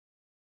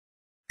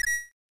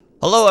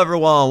Hello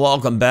everyone,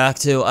 welcome back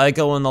to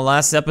ICO. In the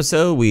last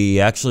episode,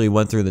 we actually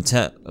went through the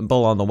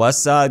temple on the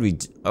west side. We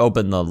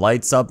opened the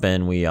lights up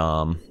and we,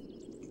 I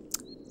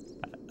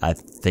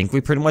think we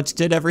pretty much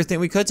did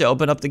everything we could to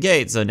open up the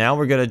gate. So now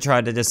we're gonna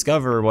try to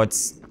discover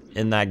what's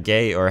in that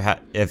gate, or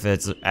if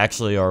it's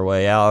actually our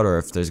way out, or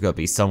if there's gonna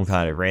be some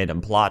kind of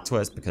random plot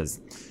twist, because,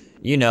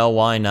 you know,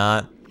 why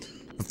not?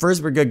 But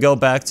first we're gonna go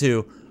back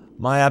to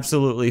my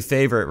absolutely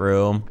favorite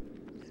room.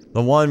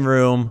 The one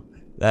room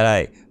that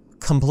I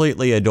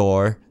completely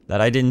adore,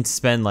 that I didn't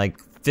spend like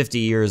 50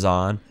 years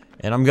on,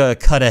 and I'm gonna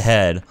cut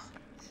ahead.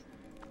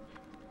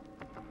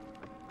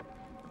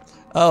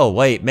 Oh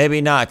wait,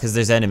 maybe not, because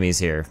there's enemies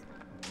here.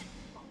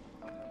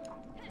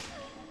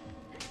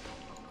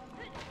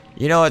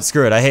 You know what,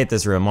 screw it, I hate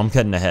this room, I'm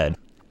cutting ahead.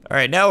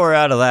 Alright, now we're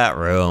out of that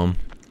room.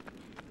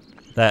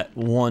 That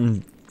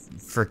one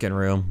freaking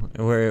room.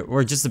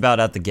 We're just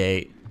about at the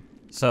gate.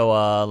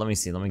 So let me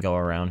see, let me go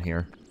around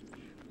here.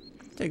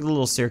 Take the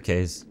little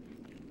staircase.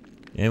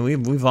 And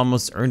we've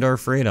almost earned our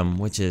freedom,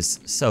 which is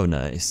so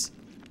nice.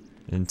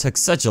 And it took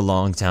such a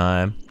long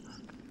time.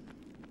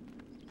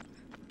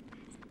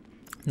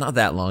 Not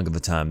that long of a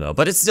time though,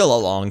 but it's still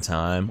a long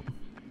time.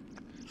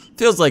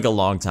 Feels like a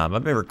long time.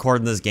 I've been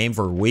recording this game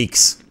for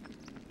weeks.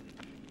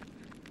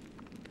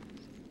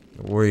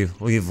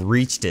 We've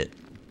reached it.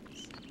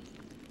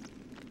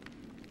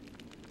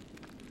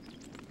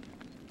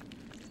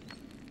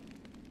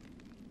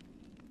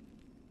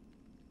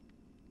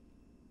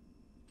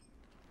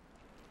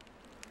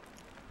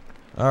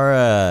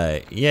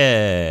 Alright,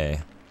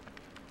 yay.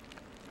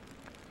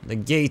 The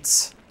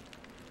gates.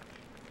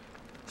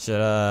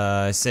 Should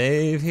I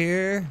save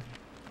here?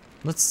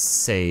 Let's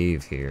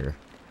save here.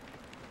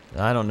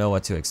 I don't know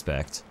what to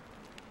expect.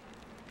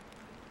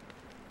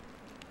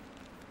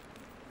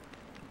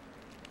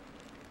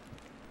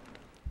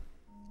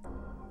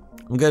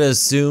 I'm gonna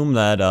assume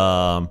that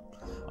I'm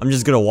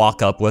just gonna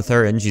walk up with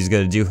her and she's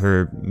gonna do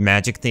her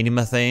magic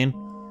thingy-ma-thing.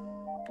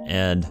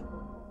 And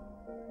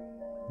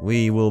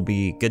we will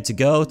be good to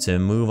go to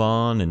move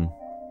on and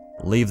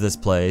leave this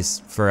place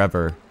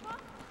forever.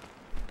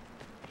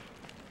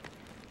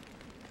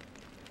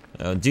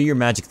 Do your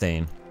magic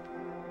thing.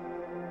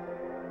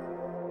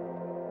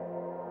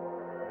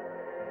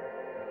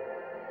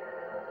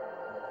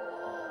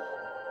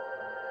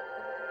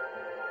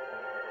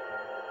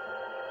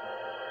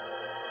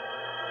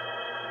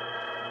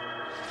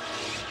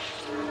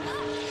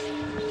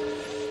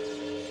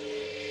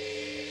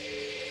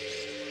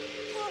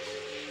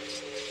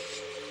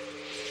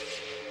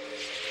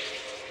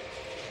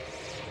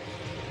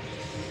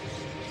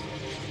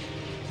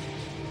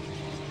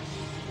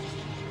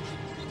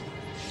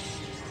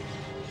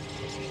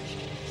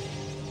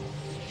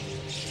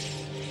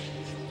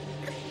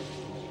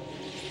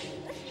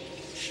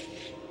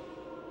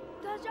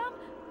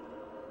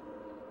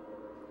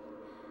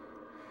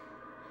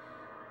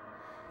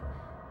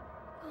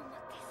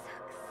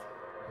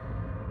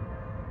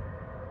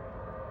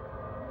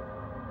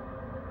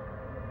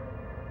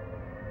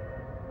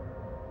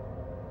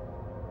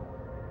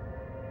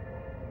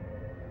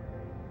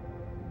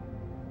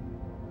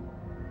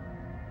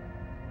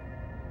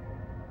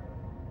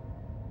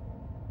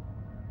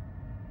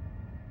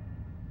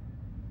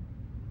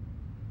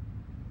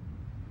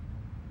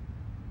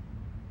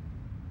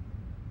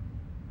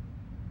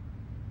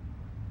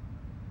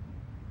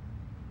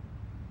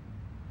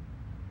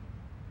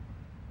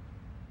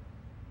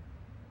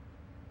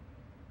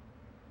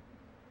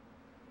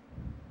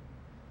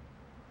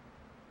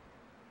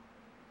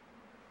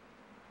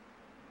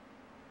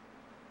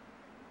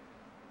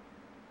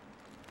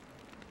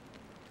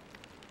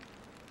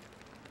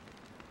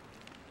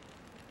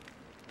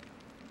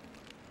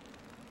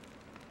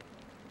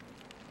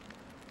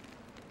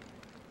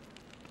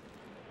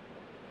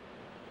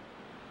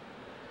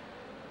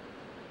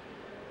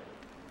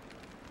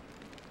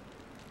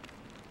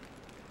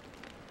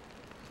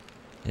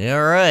 Yeah,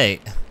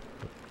 right.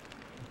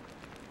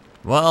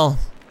 Well,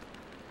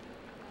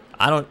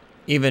 I don't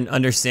even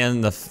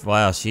understand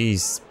wow,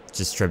 she's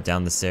just tripped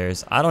down the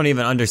stairs. I don't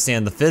even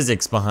understand the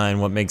physics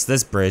behind what makes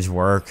this bridge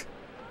work.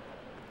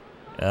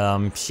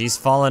 She's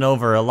fallen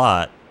over a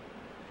lot.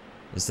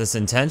 Is this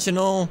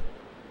intentional?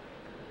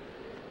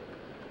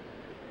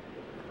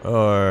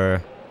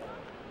 Or,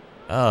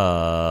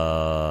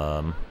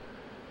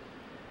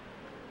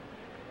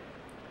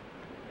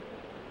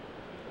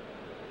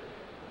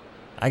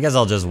 I guess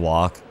I'll just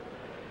walk.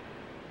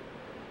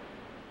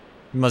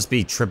 Must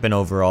be tripping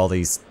over all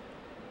these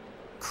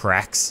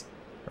cracks.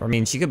 I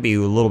mean, she could be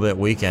a little bit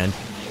weakened.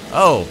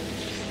 Oh!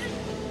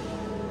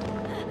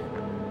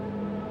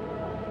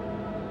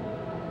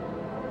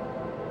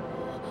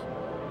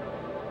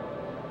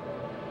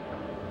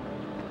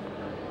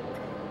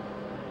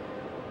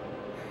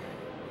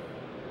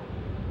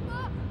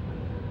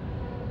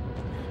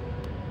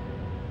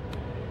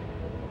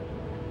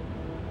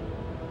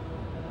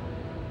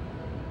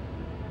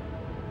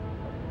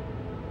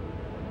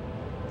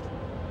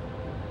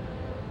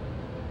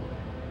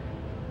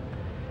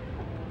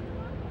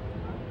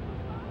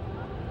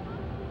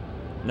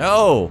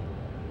 No!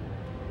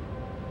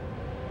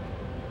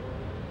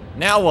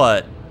 Now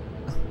what?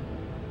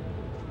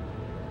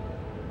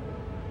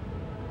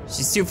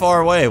 She's too far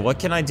away. What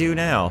can I do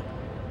now?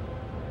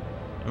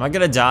 Am I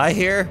gonna die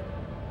here?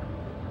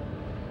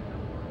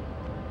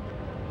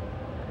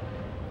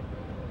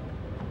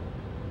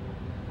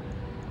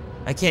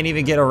 I can't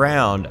even get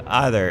around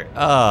either.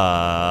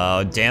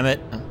 Oh, damn it.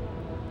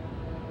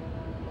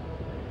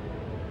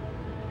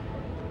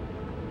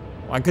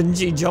 Why couldn't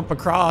she jump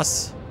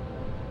across?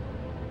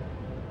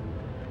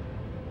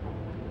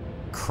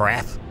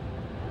 Crap.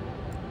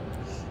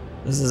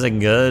 This isn't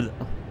good.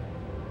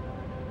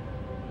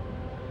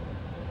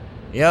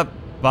 Yep,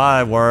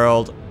 bye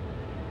world.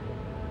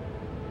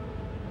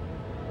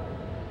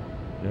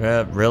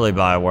 Yep, really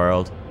bye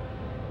world.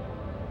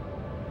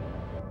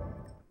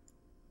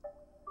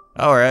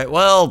 Alright,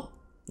 well,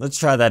 let's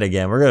try that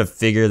again. We're gonna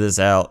figure this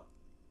out.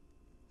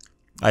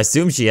 I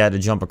assume she had to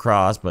jump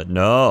across, but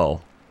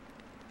no.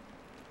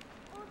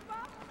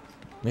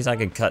 At least I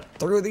can cut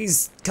through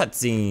these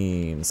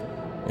cutscenes.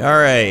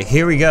 Alright,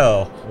 here we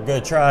go. We're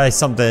gonna try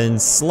something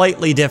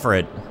slightly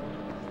different.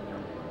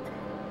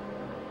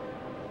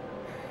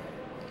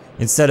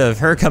 Instead of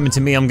her coming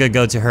to me, I'm gonna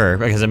go to her.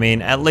 Because I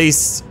mean, at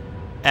least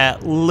I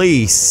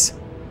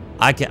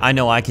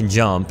know I can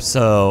jump,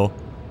 so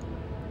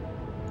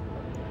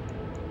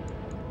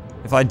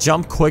if I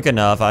jump quick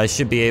enough, I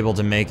should be able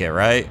to make it,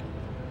 right?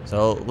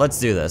 So let's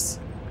do this.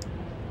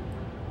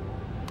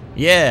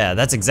 Yeah,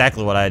 that's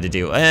exactly what I had to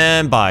do.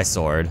 And bye,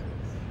 sword.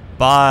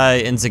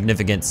 Bye,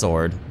 insignificant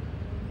sword.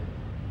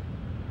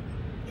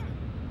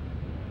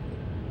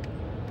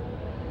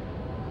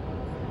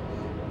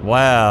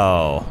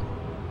 Wow.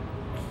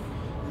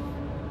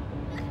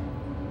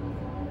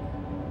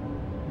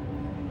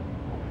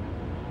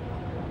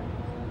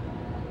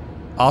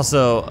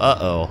 Also,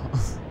 uh-oh.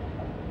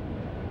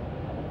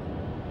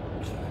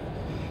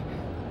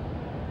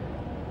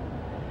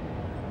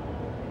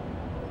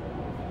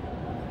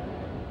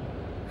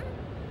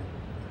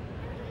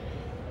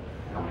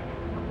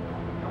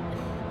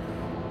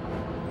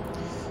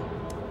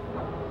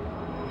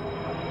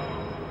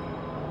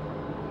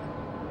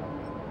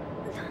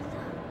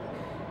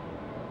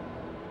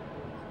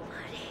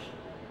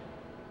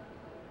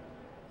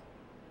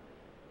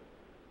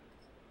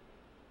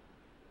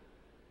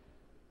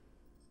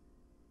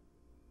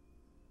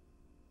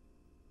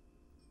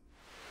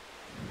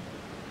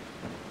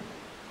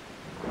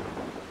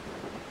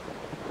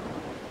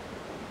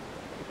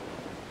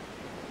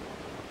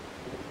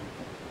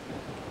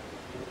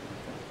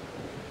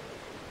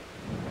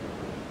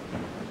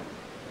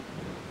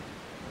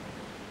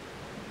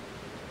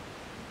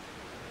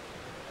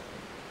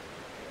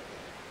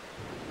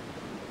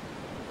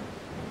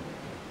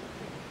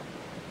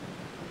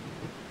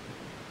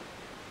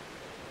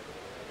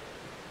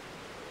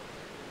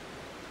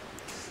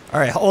 All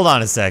right, hold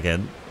on a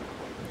second.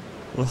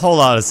 Hold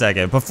on a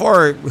second.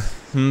 Before,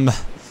 before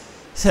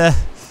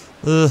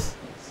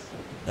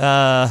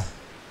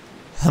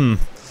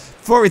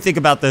we think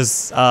about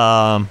this,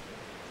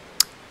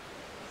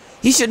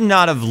 he should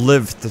not have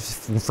lived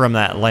from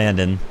that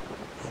landing.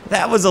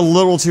 That was a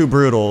little too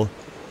brutal,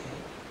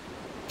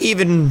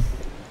 even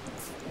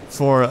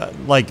for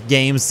like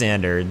game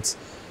standards.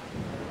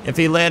 If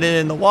he landed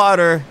in the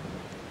water,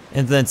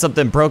 and then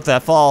something broke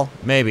that fall,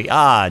 maybe.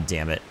 Ah,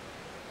 damn it.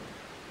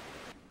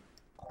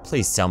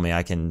 Please tell me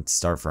I can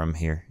start from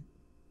here.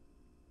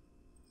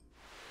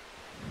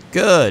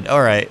 Good,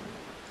 alright.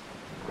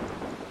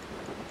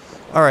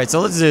 Alright, so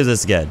let's do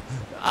this again.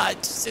 I'd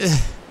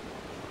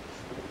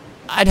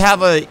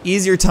have an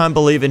easier time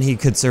believing he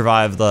could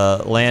survive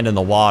the land and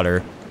the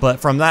water, but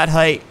from that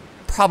height,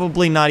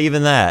 probably not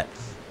even that.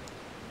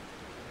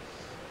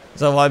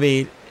 So, I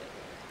mean,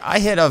 I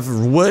hit a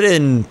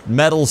wooden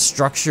metal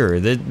structure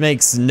that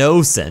makes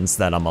no sense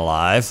that I'm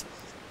alive.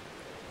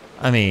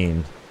 I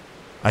mean,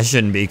 I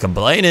shouldn't be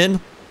complaining.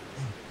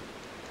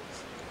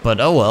 But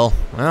oh well.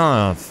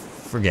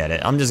 Forget it.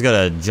 I'm just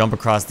gonna jump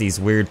across these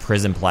weird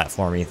prison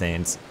platformy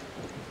things.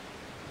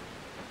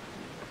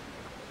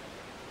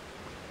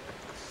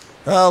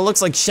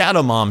 Looks like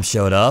Shadow Mom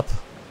showed up.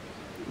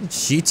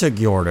 She took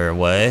your order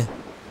away.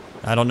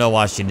 I don't know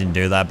why she didn't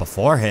do that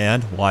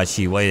beforehand. Why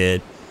she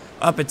waited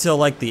up until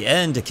like the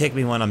end to kick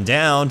me when I'm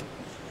down.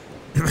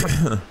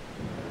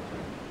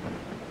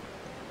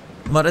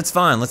 But it's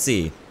fine. Let's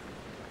see.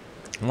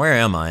 Where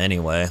am I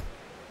anyway?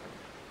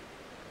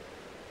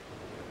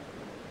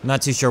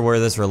 Not too sure where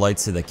this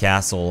relates to the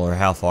castle or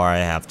how far I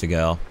have to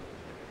go.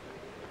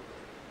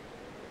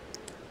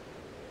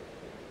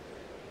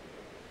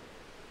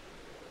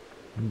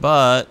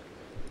 But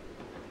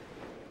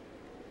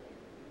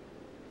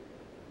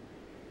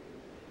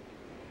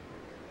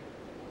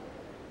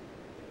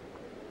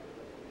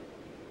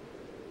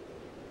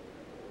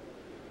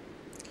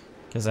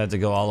guess I have to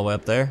go all the way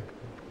up there?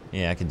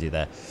 Yeah, I can do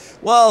that.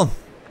 Well,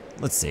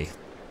 let's see.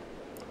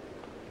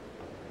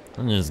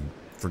 I'm gonna just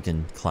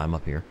freaking climb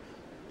up here.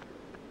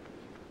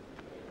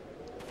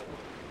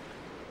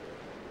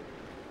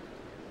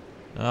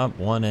 Up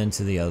one end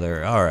to the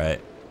other.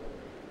 Alright.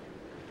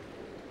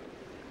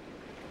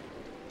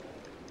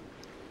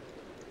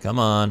 Come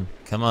on,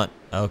 come on.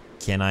 Oh,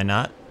 can I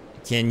not?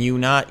 Can you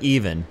not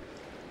even?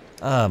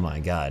 Oh my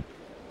god.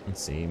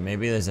 Let's see,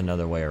 maybe there's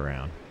another way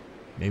around.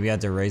 Maybe I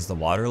have to raise the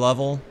water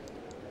level?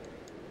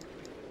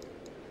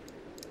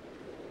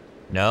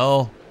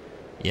 No?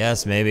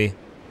 Yes, maybe.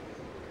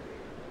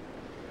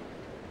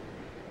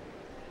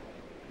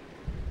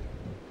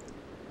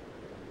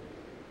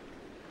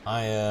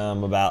 I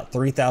am about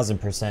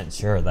 3,000%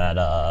 sure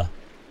that,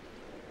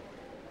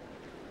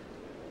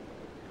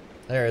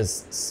 there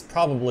is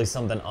probably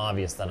something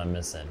obvious that I'm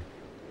missing.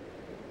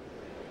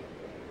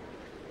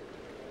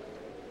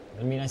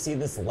 I mean, I see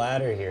this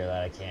ladder here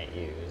that I can't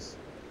use.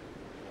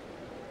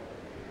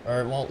 Or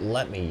it won't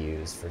let me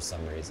use for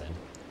some reason.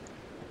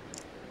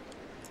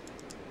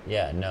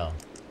 Yeah, no.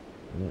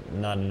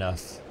 Not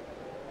enough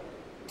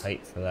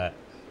height for that.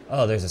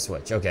 Oh, there's a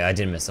switch. Okay, I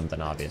did miss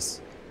something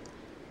obvious.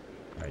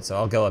 Alright, so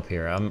I'll go up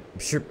here. I'm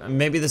sure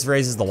maybe this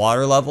raises the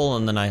water level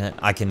and then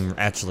I can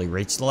actually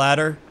reach the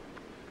ladder.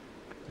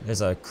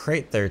 There's a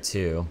crate there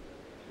too.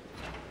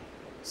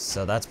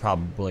 So that's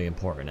probably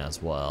important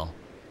as well.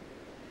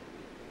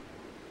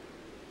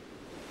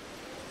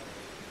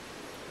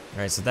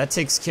 Alright, so that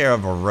takes care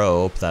of a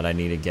rope that I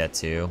need to get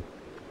to.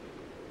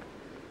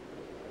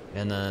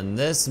 And then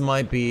this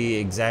might be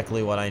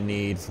exactly what I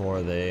need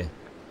for the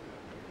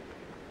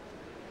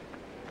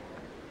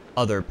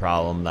other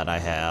problem that I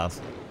have.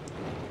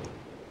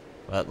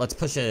 But let's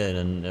push it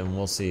in and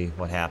we'll see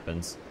what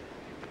happens.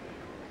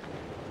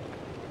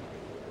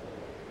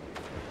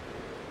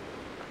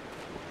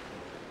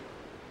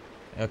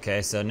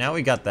 Okay, so now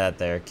we got that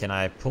there. Can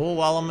I pull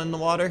while I'm in the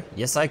water?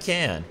 Yes, I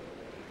can.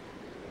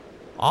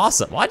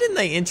 Awesome. Why didn't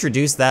they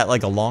introduce that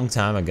like a long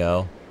time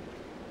ago?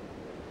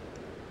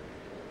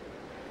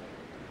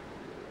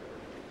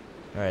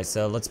 Alright,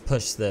 so let's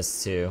push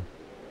this too.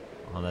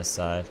 On this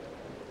side.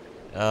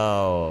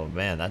 Oh,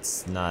 man,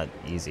 that's not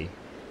easy.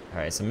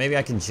 Alright, so maybe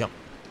I can jump.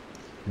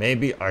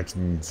 Maybe I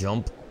can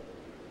jump.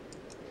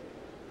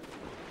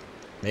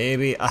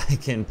 Maybe I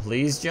can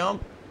please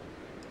jump?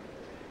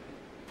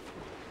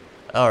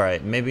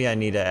 Alright, maybe I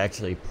need to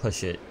actually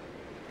push it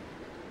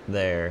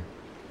there.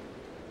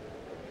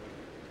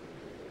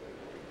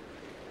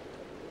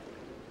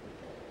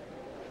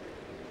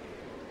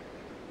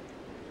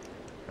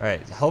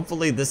 Alright,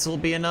 hopefully this will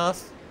be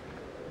enough.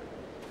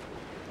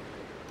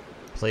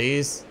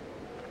 Please.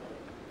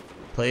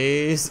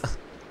 Please.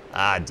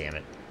 Ah, damn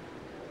it.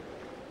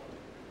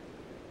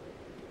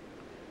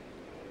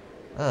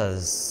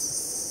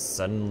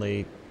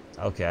 Suddenly...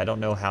 Okay, I don't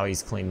know how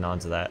he's clinging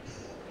onto that.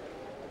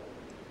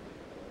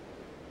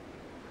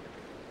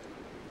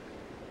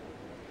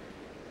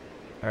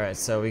 Alright,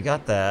 so we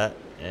got that,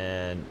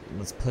 and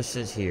let's push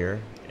it here.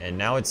 And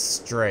now it's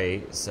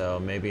straight, so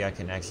maybe I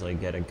can actually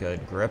get a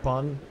good grip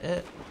on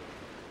it.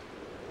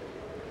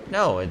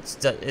 No,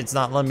 it's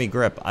not letting me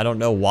grip. I don't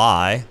know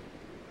why.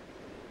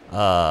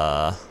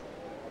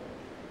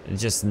 It's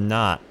just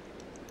not.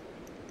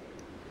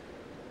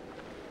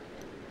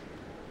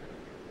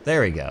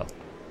 There we go.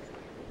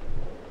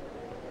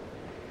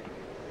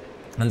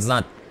 And it's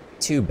not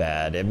too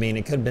bad. I mean,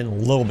 it could have been a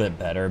little bit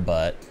better,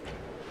 but...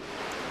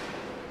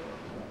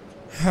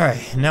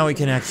 Alright, now we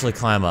can actually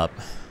climb up.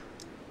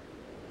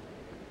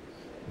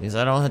 Because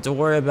I don't have to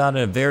worry about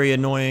a very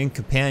annoying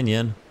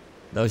companion,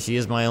 though she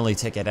is my only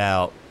ticket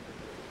out.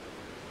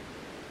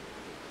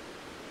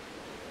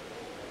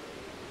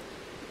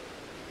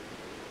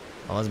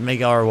 Well, let's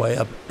make our way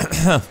up.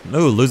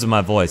 Ooh, losing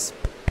my voice.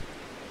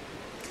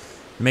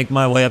 Make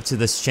my way up to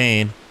this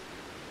chain.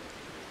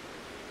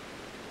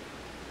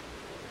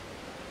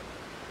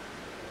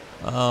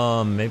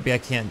 Maybe I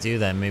can't do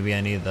that. Maybe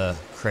I need the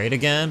crate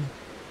again?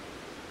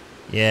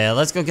 Yeah,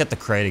 let's go get the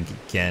crate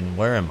again.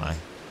 Where am I?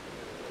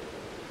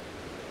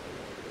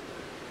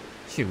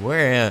 Shoot,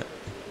 where am I?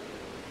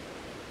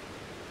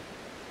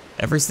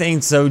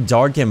 Everything's so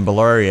dark and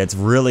blurry, it's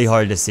really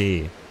hard to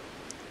see.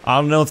 I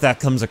don't know if that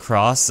comes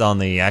across on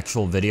the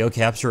actual video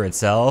capture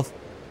itself,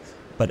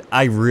 but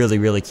I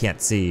really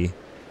can't see.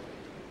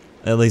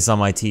 At least on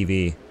my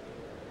TV.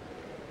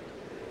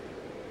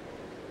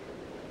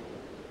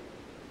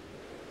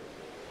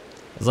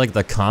 It's like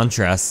the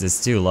contrast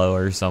is too low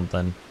or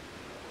something.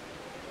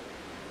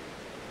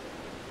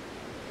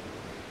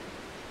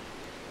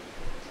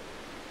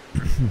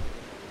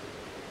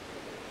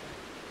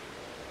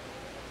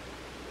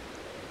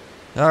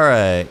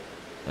 Alright.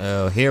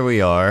 Oh, here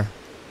we are.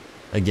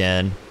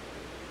 Again.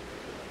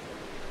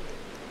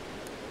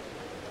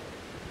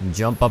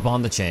 Jump up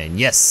on the chain.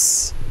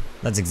 Yes!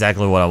 That's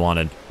exactly what I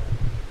wanted.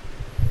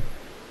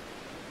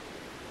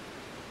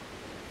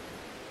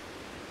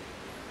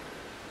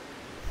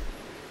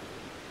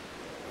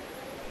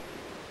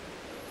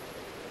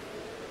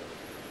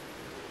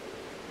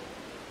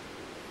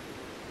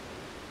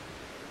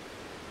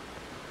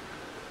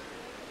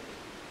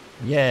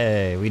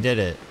 Yay, we did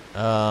it.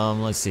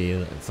 Let's see.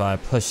 If I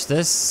push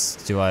this,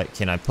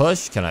 can I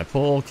push? Can I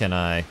pull? Can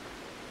I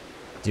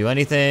do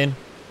anything?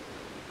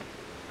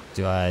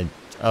 Do I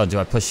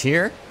push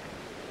here?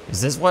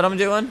 Is this what I'm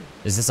doing?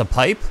 Is this a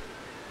pipe?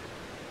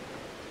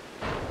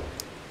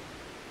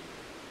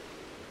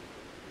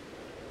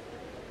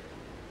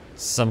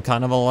 Some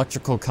kind of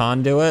electrical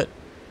conduit?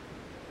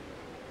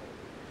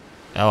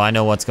 Oh, I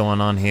know what's going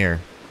on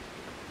here.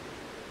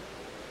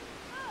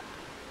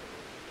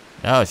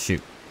 Oh,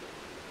 shoot.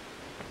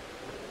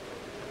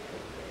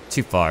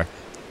 Too far.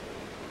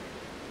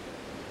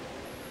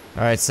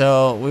 Alright,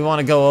 so we want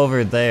to go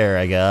over there,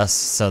 I guess,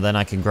 so then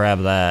I can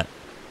grab that.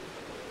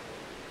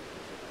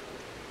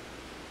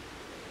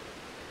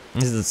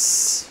 This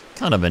is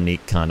kind of a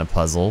neat kind of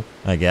puzzle,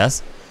 I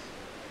guess.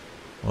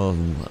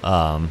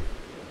 Well,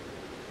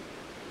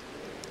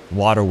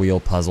 water wheel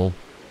puzzle.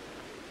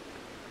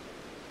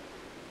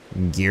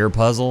 Gear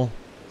puzzle.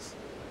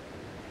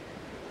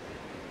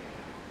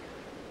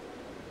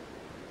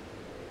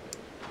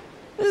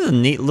 This is a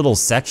neat little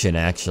section,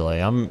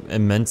 actually. I'm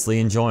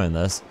immensely enjoying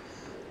this.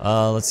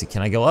 Let's see,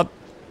 can I go up?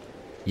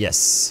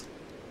 Yes.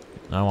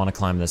 I want to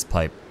climb this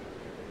pipe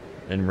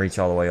and reach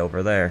all the way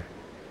over there.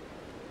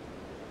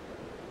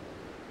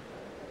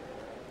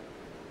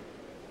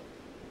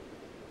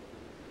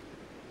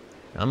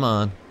 Come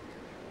on.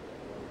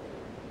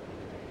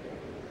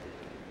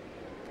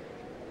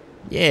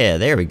 Yeah,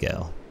 there we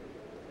go.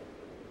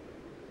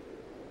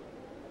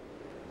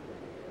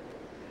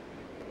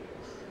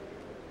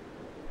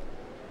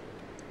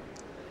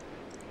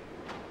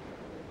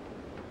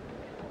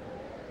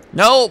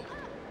 Nope!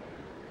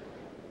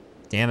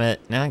 Damn it.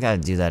 Now I gotta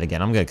do that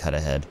again. I'm gonna cut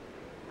ahead.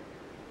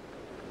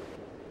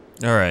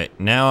 Alright,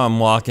 now I'm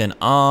walking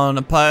on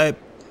a pipe,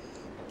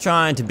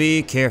 trying to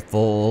be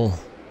careful.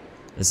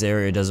 This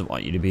area doesn't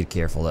want you to be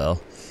careful,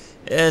 though.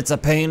 It's a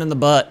pain in the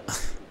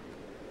butt.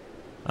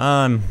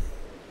 I'm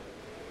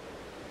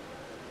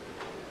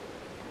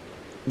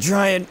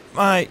trying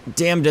my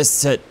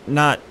damnedest to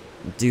not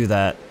do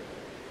that.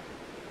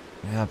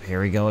 Yep,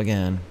 here we go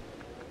again.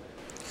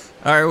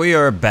 Alright, we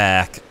are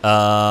back.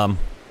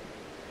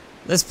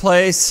 This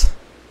place,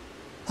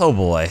 oh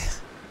boy.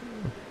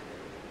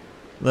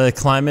 The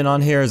climbing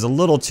on here is a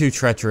little too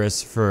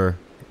treacherous for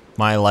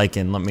my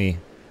liking. Let me,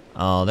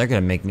 oh, they're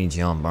gonna make me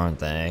jump, aren't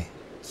they?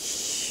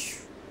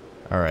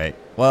 Alright,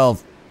 well,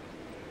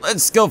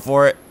 let's go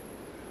for it.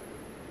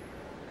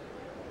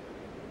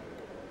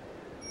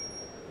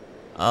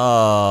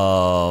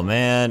 Oh,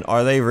 man,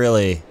 are they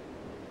really?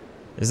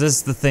 Is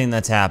this the thing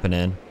that's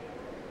happening?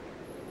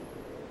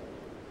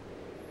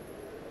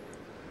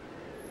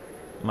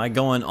 Am I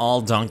going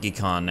all Donkey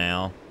Kong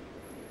now?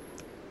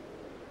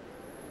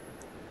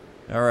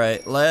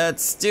 Alright,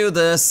 let's do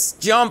this.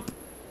 Jump!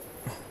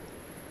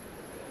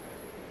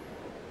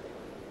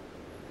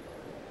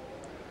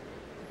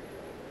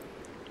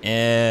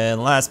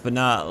 And last but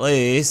not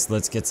least,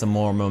 let's get some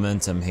more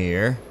momentum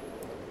here.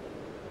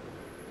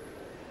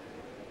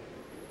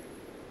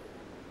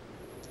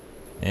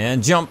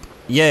 And jump!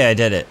 Yay, I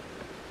did it.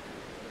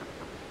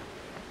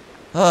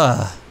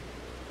 Ah.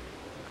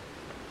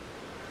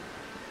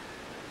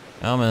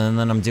 Oh, and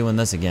then I'm doing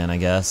this again, I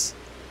guess.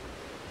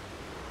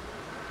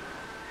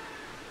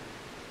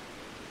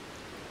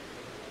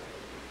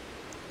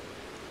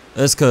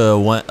 This could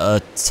have went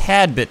a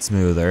tad bit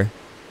smoother.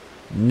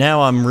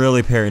 Now I'm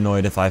really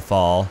paranoid if I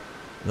fall.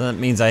 That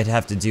means I'd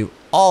have to do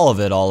all of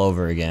it all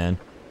over again.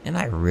 And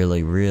I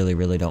really, really,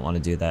 really don't want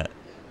to do that.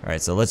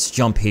 Alright, so let's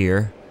jump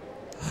here.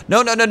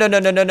 No, no, no, no, no,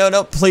 no, no, no,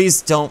 no.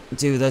 Please don't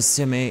do this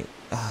to me.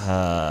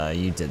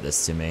 You did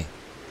this to me.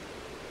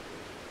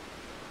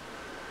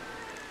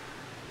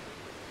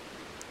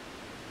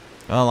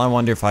 Well, I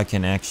wonder if I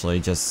can actually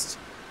just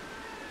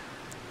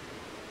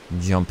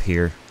jump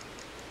here.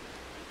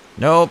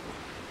 Nope.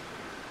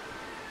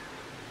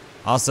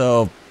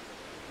 Also,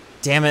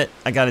 damn it,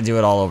 I gotta do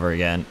it all over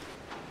again.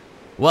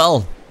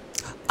 Well,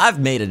 I've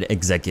made an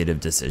executive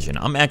decision.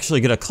 I'm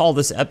actually gonna call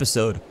this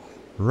episode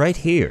right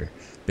here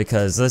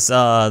because this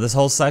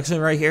whole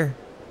section right here,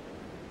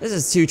 this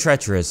is too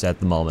treacherous at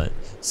the moment.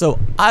 So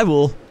I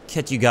will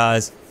catch you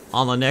guys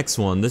on the next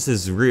one. This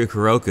is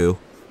Ryukiroku.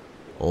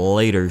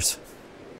 Laters.